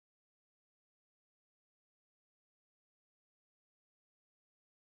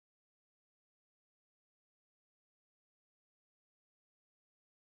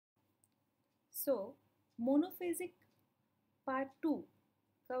So, monophasic part 2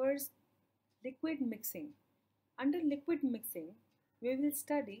 covers liquid mixing. Under liquid mixing, we will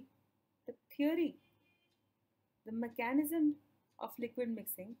study the theory, the mechanism of liquid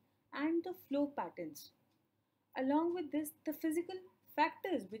mixing, and the flow patterns. Along with this, the physical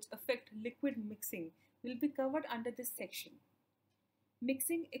factors which affect liquid mixing will be covered under this section.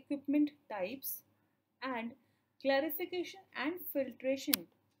 Mixing equipment types and clarification and filtration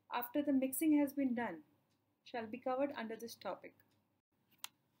after the mixing has been done shall be covered under this topic.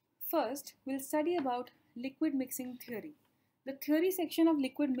 First, we'll study about liquid mixing theory. The theory section of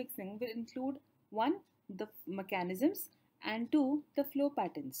liquid mixing will include 1. The mechanisms and 2. The flow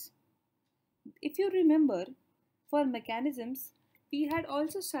patterns. If you remember, for mechanisms, we had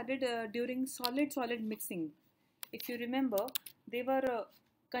also studied during solid-solid mixing. If you remember, they were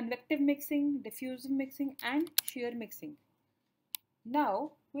convective mixing, diffusive mixing and shear mixing.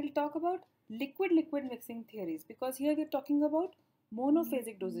 Now, we'll talk about liquid-liquid mixing theories because here we're talking about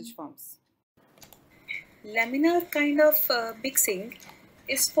monophasic dosage forms. Laminar kind of mixing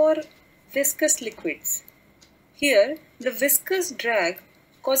is for viscous liquids. Here, the viscous drag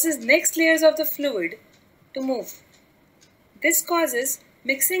causes next layers of the fluid to move. This causes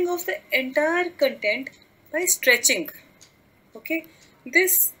mixing of the entire content by stretching. Okay,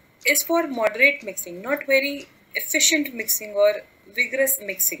 this is for moderate mixing, not very efficient mixing or vigorous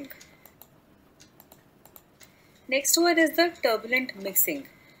mixing. Next one is the turbulent mixing.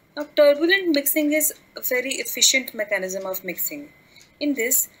 Now, turbulent mixing is a very efficient mechanism of mixing. In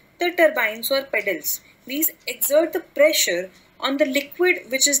this, the turbines or pedals, these exert the pressure on the liquid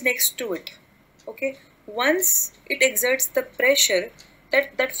which is next to it. Okay, once it exerts the pressure,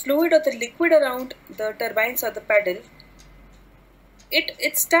 that fluid or the liquid around the turbines or the pedal,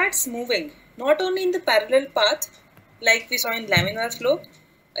 it starts moving, not only in the parallel path like we saw in laminar flow,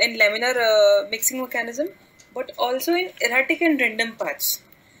 in laminar mixing mechanism, but also in erratic and random paths.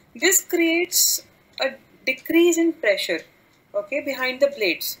 This creates a decrease in pressure, okay, behind the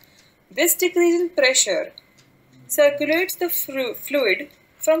blades. This decrease in pressure circulates the fluid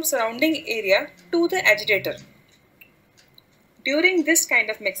from surrounding area to the agitator. During this kind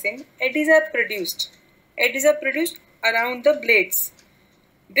of mixing, eddies are produced. Eddies are produced around the blades.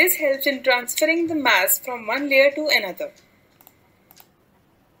 This helps in transferring the mass from one layer to another.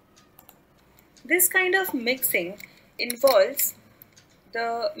 This kind of mixing involves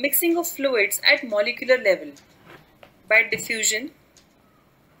the mixing of fluids at molecular level by diffusion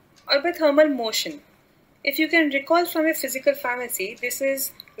or by thermal motion. If you can recall from your physical pharmacy, this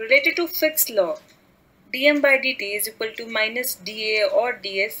is related to Fick's law. dm by dt is equal to minus dA or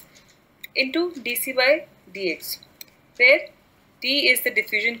ds into dc by dx, where d is the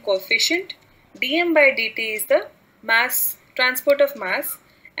diffusion coefficient, dm by dt is the mass, transport of mass,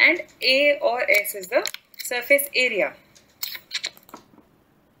 and A or S is the surface area.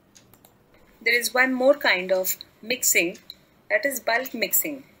 There is one more kind of mixing, that is bulk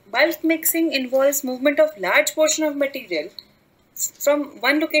mixing. Bulk mixing involves movement of large portion of material from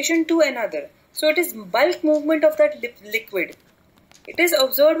one location to another. So it is bulk movement of that liquid. It is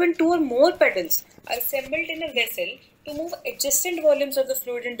observed when 2 or more pedals are assembled in a vessel to move adjacent volumes of the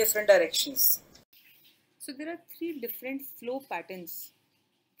fluid in different directions. So there are 3 different flow patterns,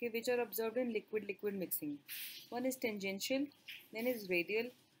 okay, which are observed in liquid-liquid mixing. One is tangential, then is radial,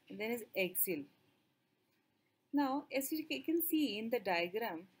 and then is axial. Now, as you can see in the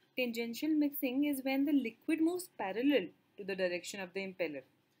diagram, tangential mixing is when the liquid moves parallel to the direction of the impeller.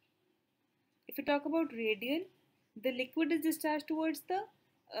 If we talk about radial, the liquid is discharged towards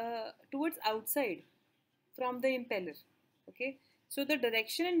outside from the impeller. Okay, so the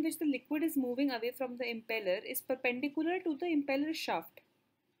direction in which the liquid is moving away from the impeller is perpendicular to the impeller shaft.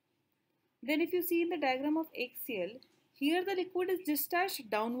 Then if you see in the diagram of axial, here the liquid is discharged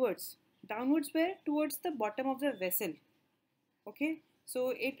downwards. Downwards where? Towards the bottom of the vessel. Okay,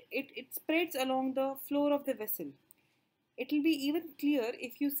 so it spreads along the floor of the vessel. It will be even clear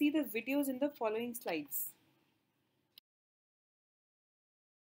if you see the videos in the following slides.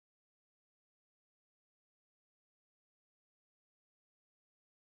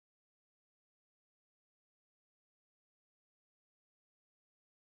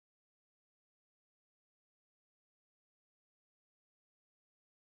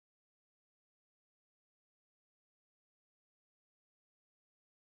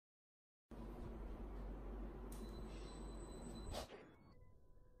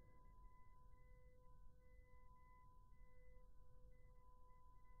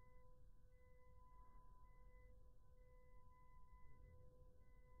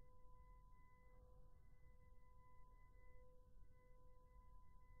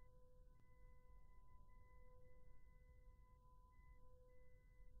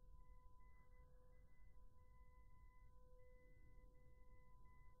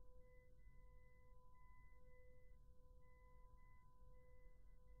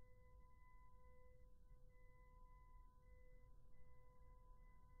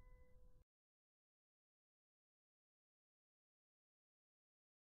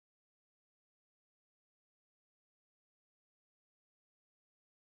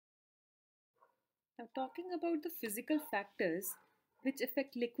 Now, talking about the physical factors which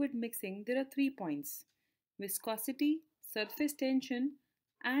affect liquid mixing, there are 3 points: viscosity, surface tension,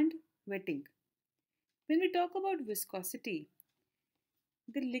 and wetting. When we talk about viscosity,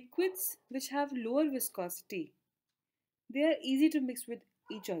 the liquids which have lower viscosity, they are easy to mix with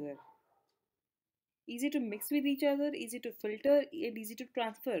each other. Easy to mix with each other, easy to filter, and easy to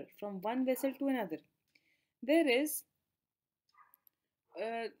transfer from one vessel to another. There is,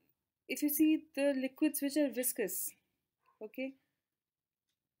 uh, if you see the liquids which are viscous, okay,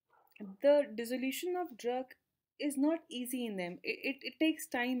 the dissolution of drug is not easy in them. It takes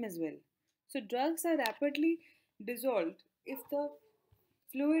time as well. So drugs are rapidly dissolved if the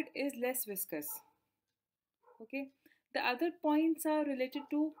fluid is less viscous. Okay. The other points are related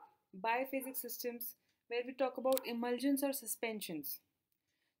to biphasic systems where we talk about emulsions or suspensions.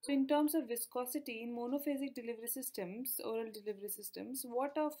 So in terms of viscosity in monophasic delivery systems, oral delivery systems,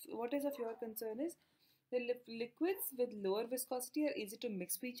 what is of your concern is the liquids with lower viscosity are easy to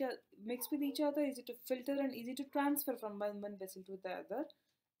mix with each other, easy to filter, and easy to transfer from one vessel to the other.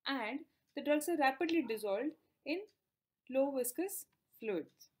 And the drugs are rapidly dissolved in low viscous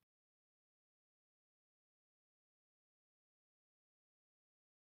fluids.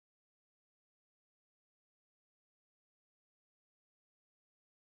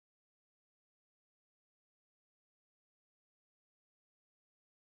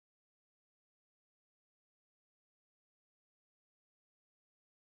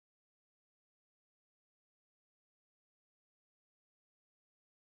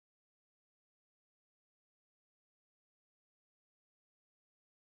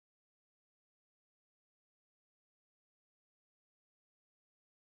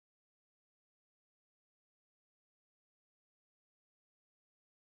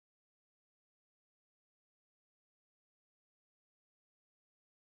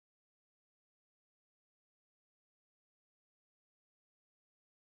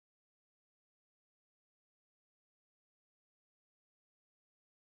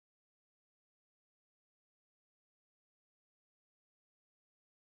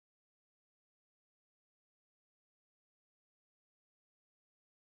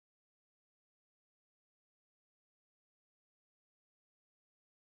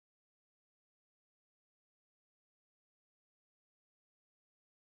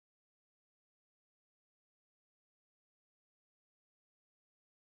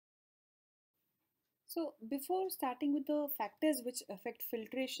 So before starting with the factors which affect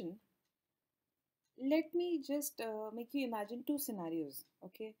filtration, let me just make you imagine two scenarios.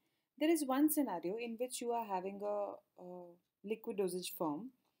 Okay, there is one scenario in which you are having a liquid dosage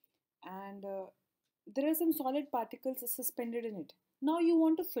form, and there are some solid particles suspended in it. Now you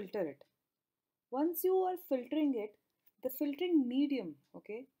want to filter it. Once you are filtering it, the filtering medium,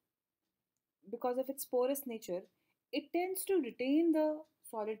 okay, because of its porous nature, it tends to retain the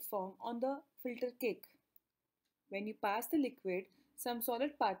solid form on the filter cake. When you pass the liquid, some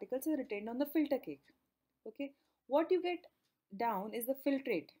solid particles are retained on the filter cake. Okay, what you get down is the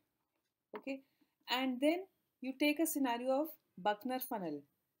filtrate. Okay, and then you take a scenario of Buckner funnel.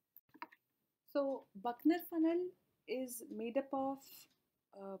 So Buckner funnel is made up of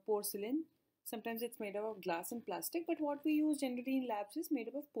porcelain. Sometimes it's made up of glass and plastic, but what we use generally in labs is made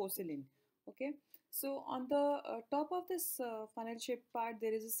up of porcelain. Okay, so on the top of this funnel shaped part,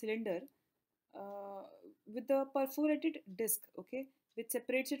 there is a cylinder uh, with a perforated disc, okay, which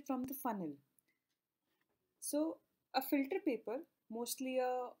separates it from the funnel. So a filter paper, mostly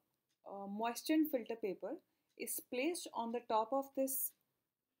a moistened filter paper, is placed on the top of this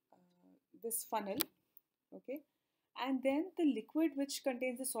funnel, okay, and then the liquid which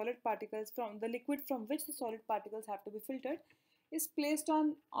contains the solid particles from the liquid from which the solid particles have to be filtered is placed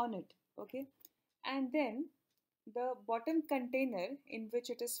on it, okay, and then the bottom container in which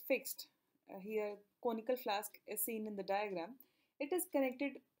it is fixed, here conical flask is seen in the diagram, it is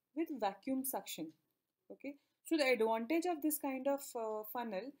connected with vacuum suction. Okay, so the advantage of this kind of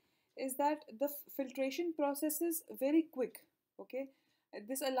funnel is that the filtration process is very quick. Okay,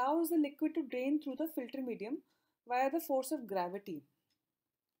 this allows the liquid to drain through the filter medium via the force of gravity.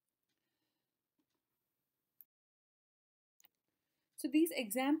 So these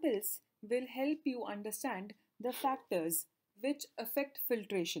examples will help you understand the factors which affect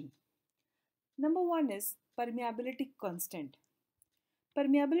filtration. Number one is permeability constant.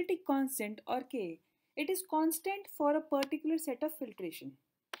 Permeability constant, or K, it is constant for a particular set of filtration.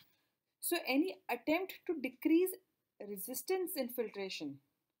 So any attempt to decrease resistance in filtration,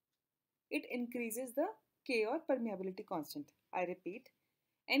 it increases the K or permeability constant. I repeat,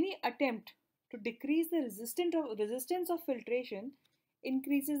 any attempt to decrease the resistance of filtration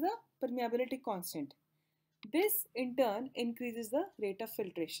increases the permeability constant. This in turn increases the rate of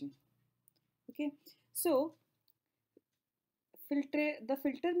filtration. Okay, so the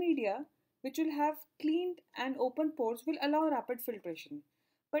filter media which will have cleaned and open pores will allow rapid filtration.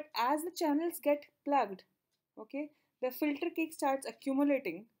 But as the channels get plugged, okay, the filter cake starts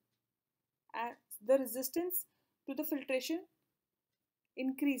accumulating and the resistance to the filtration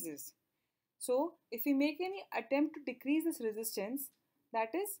increases. So if we make any attempt to decrease this resistance, that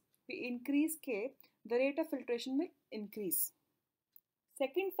is, we increase K, the rate of filtration will increase.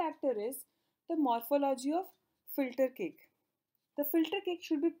 Second factor is the morphology of filter cake. The filter cake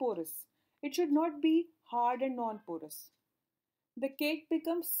should be porous. It should not be hard and non-porous. The cake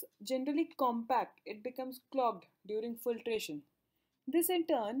becomes generally compact. It becomes clogged during filtration. This in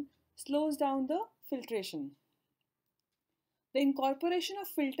turn slows down the filtration. The incorporation of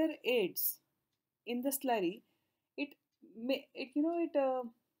filter aids in the slurry, it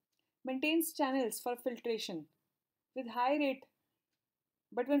maintains channels for filtration with high rate.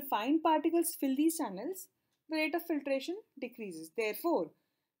 But when fine particles fill these channels, the rate of filtration decreases. Therefore,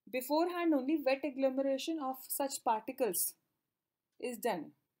 beforehand only wet agglomeration of such particles is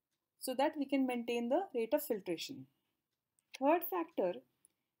done so that we can maintain the rate of filtration. Third factor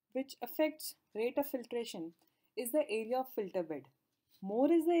which affects rate of filtration is the area of filter bed.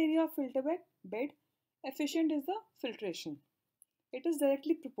 More is the area of filter bed, efficient is the filtration. It is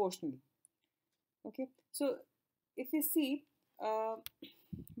directly proportional. Okay, so if we see, uh,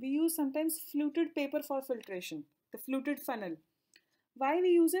 we use sometimes fluted paper for filtration, the fluted funnel. Why we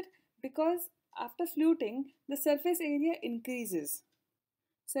use it? Because after fluting, the surface area increases.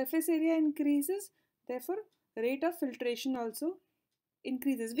 Surface area increases, therefore, rate of filtration also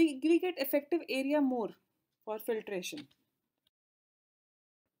increases. We get effective area more for filtration.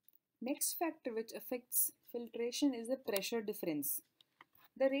 Next factor which affects filtration is the pressure difference.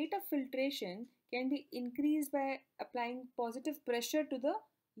 The rate of filtration can be increased by applying positive pressure to the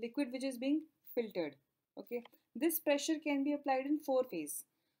liquid which is being filtered. Okay, this pressure can be applied in four ways.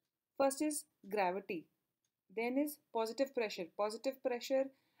 First is gravity, then is positive pressure. Positive pressure,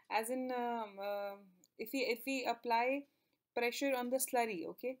 as in if we apply pressure on the slurry,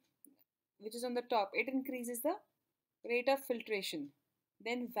 okay, which is on the top, it increases the rate of filtration.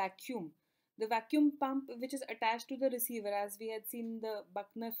 Then vacuum. The vacuum pump which is attached to the receiver, as we had seen in the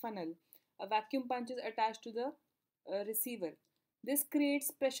Buckner funnel, a vacuum punch is attached to the receiver. This creates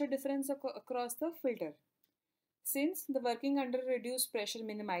pressure difference across the filter. Since the working under reduced pressure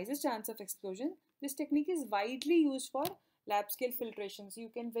minimizes chance of explosion, this technique is widely used for lab scale filtrations. You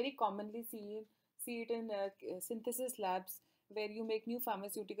can very commonly see it in synthesis labs where you make new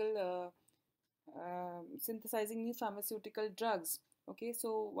pharmaceutical synthesizing new pharmaceutical drugs. Okay,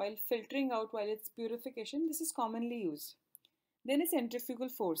 so while filtering out, while it's purification, this is commonly used. Then is centrifugal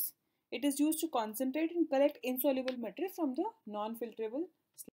force. It is used to concentrate and collect insoluble material from the non-filterable.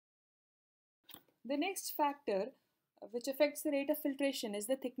 The next factor which affects the rate of filtration is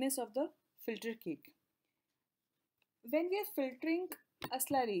the thickness of the filter cake. When we are filtering a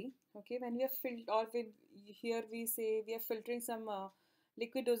slurry, okay, when we are here we say we are filtering some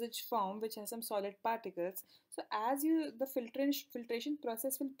liquid dosage form which has some solid particles. So as the filtration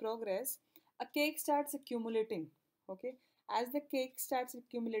process will progress, a cake starts accumulating. Okay, as the cake starts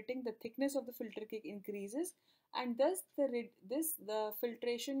accumulating, the thickness of the filter cake increases, and thus the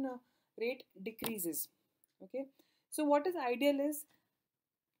filtration rate decreases. Okay, so what is ideal is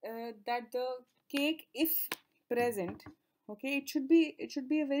that the cake, if present, okay, it should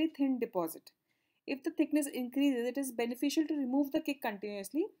be a very thin deposit. If the thickness increases, it is beneficial to remove the cake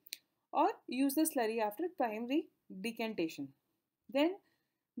continuously or use the slurry after primary decantation. Then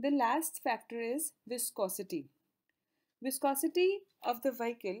the last factor is viscosity. Viscosity of the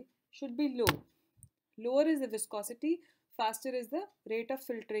vehicle should be low. Lower is the viscosity, faster is the rate of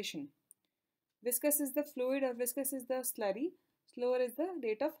filtration. Viscous is the fluid or viscous is the slurry, slower is the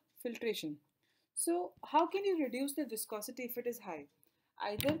rate of filtration. So how can you reduce the viscosity if it is high?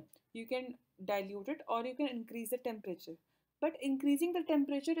 Either you can dilute it or you can increase the temperature. But increasing the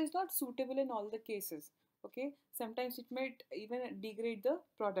temperature is not suitable in all the cases. Okay, sometimes it might even degrade the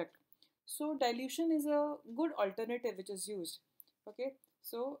product. So dilution is a good alternative which is used. Okay,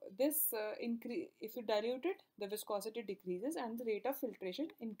 so this increase, if you dilute it, the viscosity decreases and the rate of filtration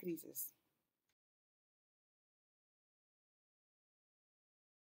increases.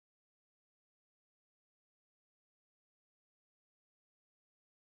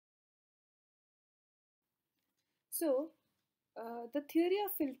 So, the theory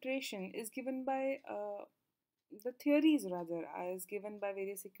of filtration is given by the theories rather is given by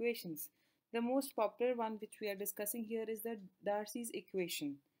various equations. The most popular one which we are discussing here is the Darcy's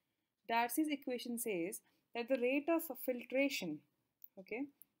equation. Darcy's equation says that the rate of filtration, okay,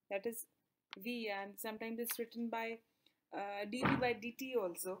 that is V, and sometimes it's written by dV by dt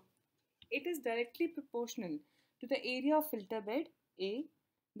also, it is directly proportional to the area of filter bed A,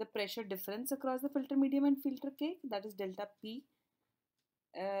 the pressure difference across the filter medium and filter cake, that is delta P,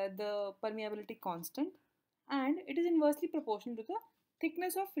 the permeability constant, and it is inversely proportional to the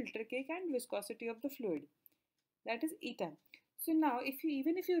thickness of filter cake and viscosity of the fluid, that is eta. So now if you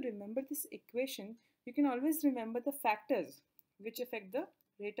even if you remember this equation, you can always remember the factors which affect the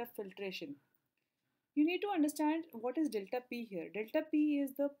rate of filtration. You need to understand what is delta P here. Delta P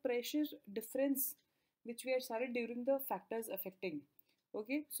is the pressure difference which we had studied during the factors affecting.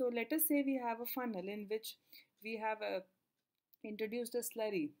 Okay, so let us say we have a funnel in which we have introduced a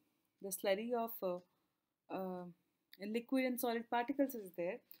slurry. The slurry of liquid and solid particles is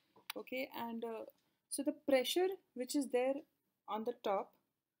there. Okay, and so the pressure which is there on the top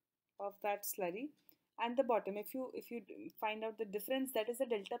of that slurry and the bottom, if you find out the difference, that is the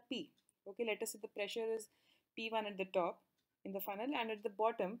delta P. Okay, let us say the pressure is P1 at the top in the funnel, and at the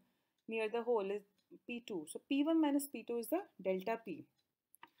bottom near the hole is P2. So P1 minus P2 is the delta P.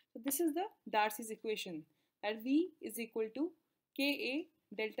 So this is the Darcy's equation, that V is equal to Ka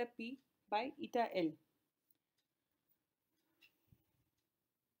delta P by eta L.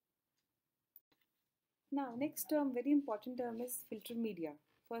 Now, next term, very important term is filter media.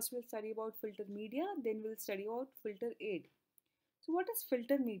 First, we'll study about filter media, then we'll study about filter aid. So, what is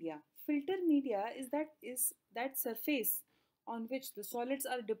filter media? Filter media is that surface on which the solids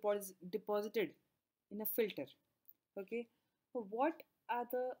are deposited in a filter. Okay. So, what are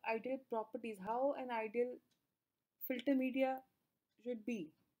the ideal properties? How an ideal filter media should be?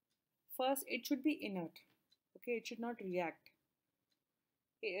 First, it should be inert. Okay, it should not react.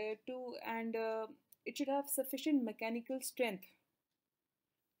 To and It should have sufficient mechanical strength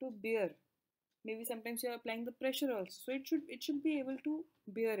to bear. Maybe sometimes you are applying the pressure also, so it should be able to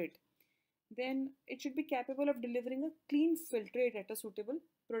bear it. Then it should be capable of delivering a clean filtrate at a suitable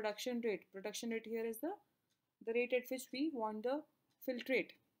production rate. Production rate here is the rate at which we want the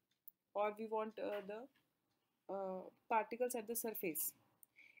filtrate, or we want the particles at the surface.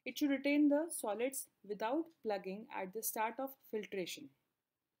 It should retain the solids without plugging at the start of filtration.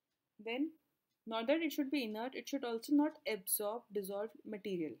 Then, not that it should be inert, it should also not absorb dissolved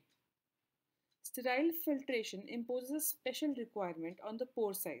material. Sterile filtration imposes a special requirement on the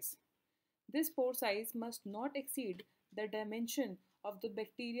pore size. This pore size must not exceed the dimension of the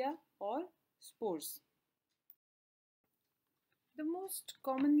bacteria or spores. The most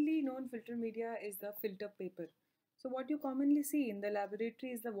commonly known filter media is the filter paper. So what you commonly see in the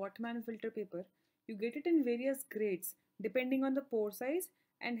laboratory is the Wattman filter paper. You get it in various grades depending on the pore size,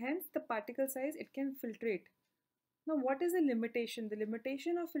 and hence the particle size it can filtrate. Now what is the limitation? The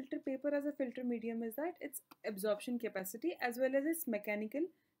limitation of filter paper as a filter medium is that its absorption capacity as well as its mechanical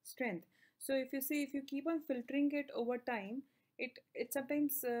strength. So if you keep on filtering it over time, it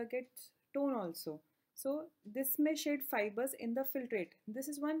sometimes gets torn also. So this may shed fibers in the filtrate. This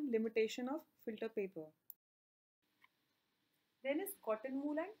is one limitation of filter paper. Then is cotton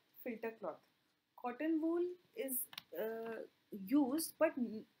wool and filter cloth. Cotton wool is used, but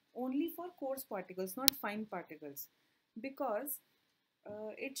only for coarse particles, not fine particles, because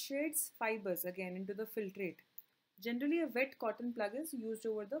it sheds fibers again into the filtrate. Generally, a wet cotton plug is used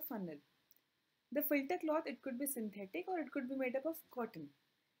over the funnel. The filter cloth, it could be synthetic or it could be made up of cotton.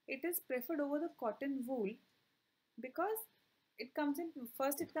 It is preferred over the cotton wool because it comes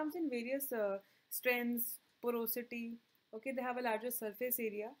in various strengths, porosity. Okay, they have a larger surface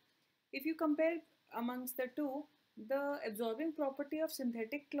area. If you compare amongst the two, the absorbing property of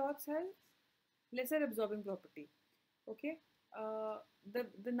synthetic cloths has lesser absorbing property. Okay,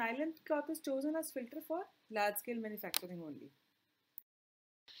 the nylon cloth is chosen as filter for large scale manufacturing only.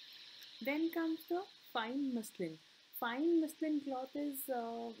 Then comes the fine muslin. Fine muslin cloth is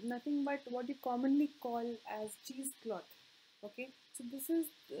nothing but what you commonly call as cheesecloth. Okay, so this is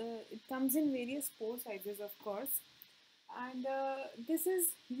it comes in various pore sizes, of course, and this is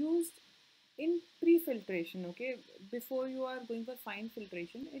used in pre-filtration. Okay, before you are going for fine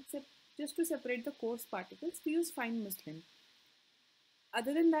filtration, just to separate the coarse particles, we use fine muslin.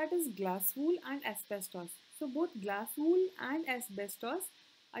 Other than that is glass wool and asbestos. So both glass wool and asbestos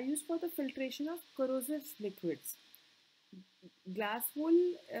are used for the filtration of corrosive liquids. Glass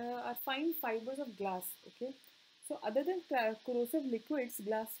wool are fine fibers of glass. Okay, so other than corrosive liquids,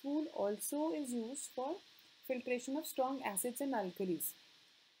 glass wool also is used for filtration of strong acids and alkalis.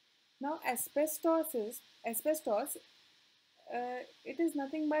 Now asbestos, it is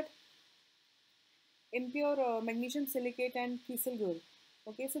nothing but impure magnesium silicate and kieselguhr.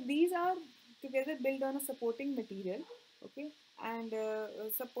 Okay, so these are together built on a supporting material. Okay, and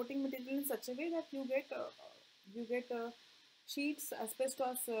supporting material in such a way that you get sheets,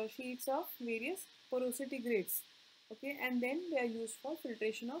 asbestos sheets of various porosity grades. Okay, and then they are used for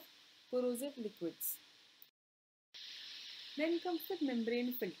filtration of corrosive liquids. Then comes the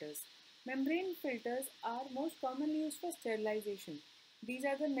membrane filters. Membrane filters are most commonly used for sterilization. These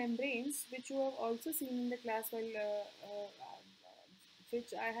are the membranes which you have also seen in the class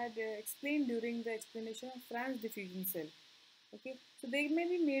which I had explained during the explanation of Franz diffusion cell. Okay, so they may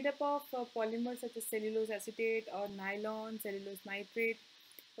be made up of polymers such as cellulose acetate or nylon, cellulose nitrate.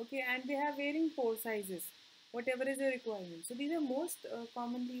 Okay, and they have varying pore sizes, whatever is your requirement. So these are most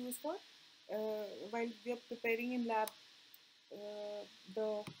commonly used for while we are preparing in lab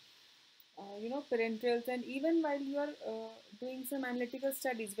the parenterals, and even while you are doing some analytical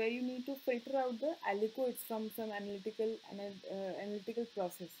studies where you need to filter out the aliquots from some analytical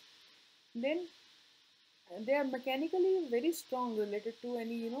process, then they are mechanically very strong related to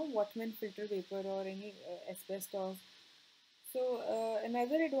any Wattman filter paper or any asbestos. So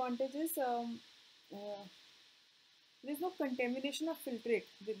another advantage is there is no contamination of filtrate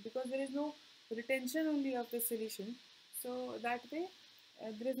because there is no retention only of the solution. So that way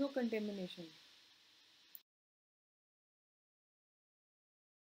there is no contamination.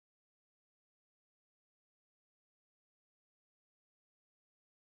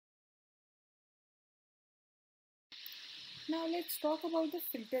 Now let's talk about the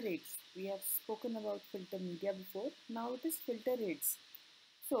filter rates. We have spoken about filter media before. Now it is filter rates.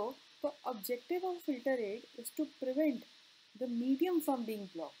 So the objective of filter rate is to prevent the medium from being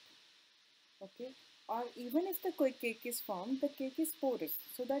blocked. Okay, or even if the cake is formed, the cake is porous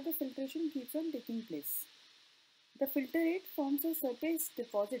so that the filtration keeps on taking place. The filter rate forms a surface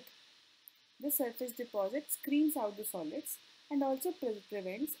deposit. The surface deposit screens out the solids and also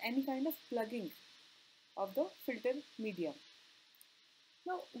prevents any kind of plugging of the filter medium.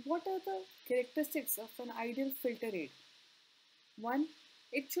 Now, what are the characteristics of an ideal filter rate? One,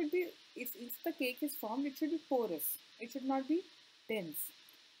 it should be, if the cake is formed, it should be porous. It should not be dense.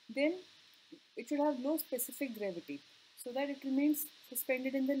 Then, it should have low specific gravity so that it remains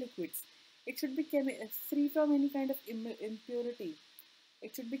suspended in the liquids. It should be free from any kind of impurity.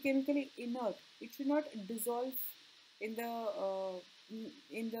 It should be chemically inert. It should not dissolve in the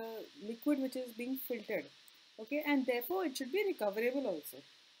liquid which is being filtered. Okay, and therefore it should be recoverable also.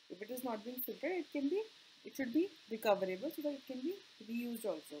 If it is not being filtered, it should be recoverable so that it can be reused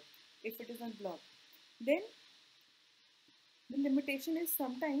also if it is not blocked. Then the limitation is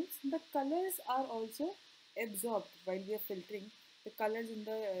sometimes the colors are also absorbed while we are filtering. The colors in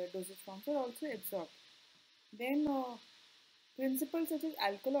the dosage forms are also absorbed. Then principles such as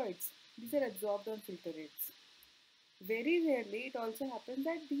alkaloids, these are absorbed on filter rates. Very rarely it also happens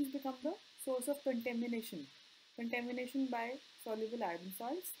that these become the source of contamination. Contamination by soluble iron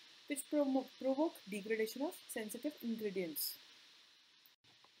salts which provoke degradation of sensitive ingredients.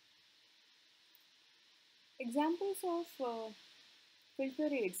 Examples of filter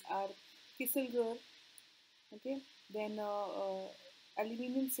aids are kieselguhr, okay, then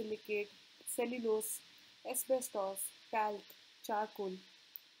aluminum silicate, cellulose, asbestos, talc, charcoal.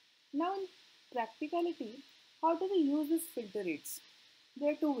 Now, in practicality, how do we use these filter aids?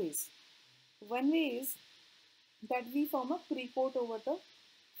 There are two ways. One way is that we form a pre-coat over the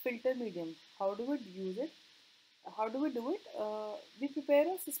filter medium. How do we use it? How do we do it? We prepare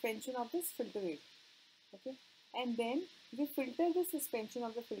a suspension of this filter aid, okay, and then we filter the suspension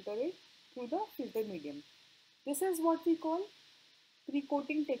of the filter aid through the filter medium. This is what we call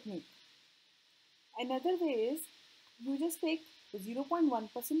pre-coating technique. Another way is you just take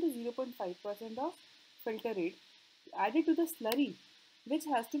 0.1% to 0.5% of filter aid, add it to the slurry which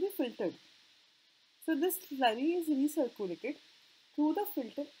has to be filtered. So this slurry is recirculated through the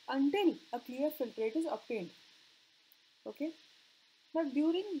filter until a clear filtrate is obtained. Okay. Now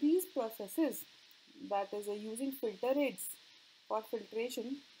during these processes, that is using filter aids for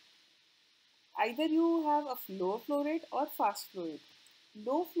filtration, either you have a low flow rate or fast flow rate.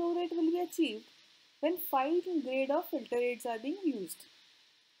 Low flow rate will be achieved when fine grade of filter aids are being used.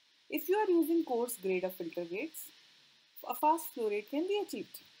 If you are using coarse grade of filter aids, a fast flow rate can be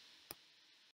achieved.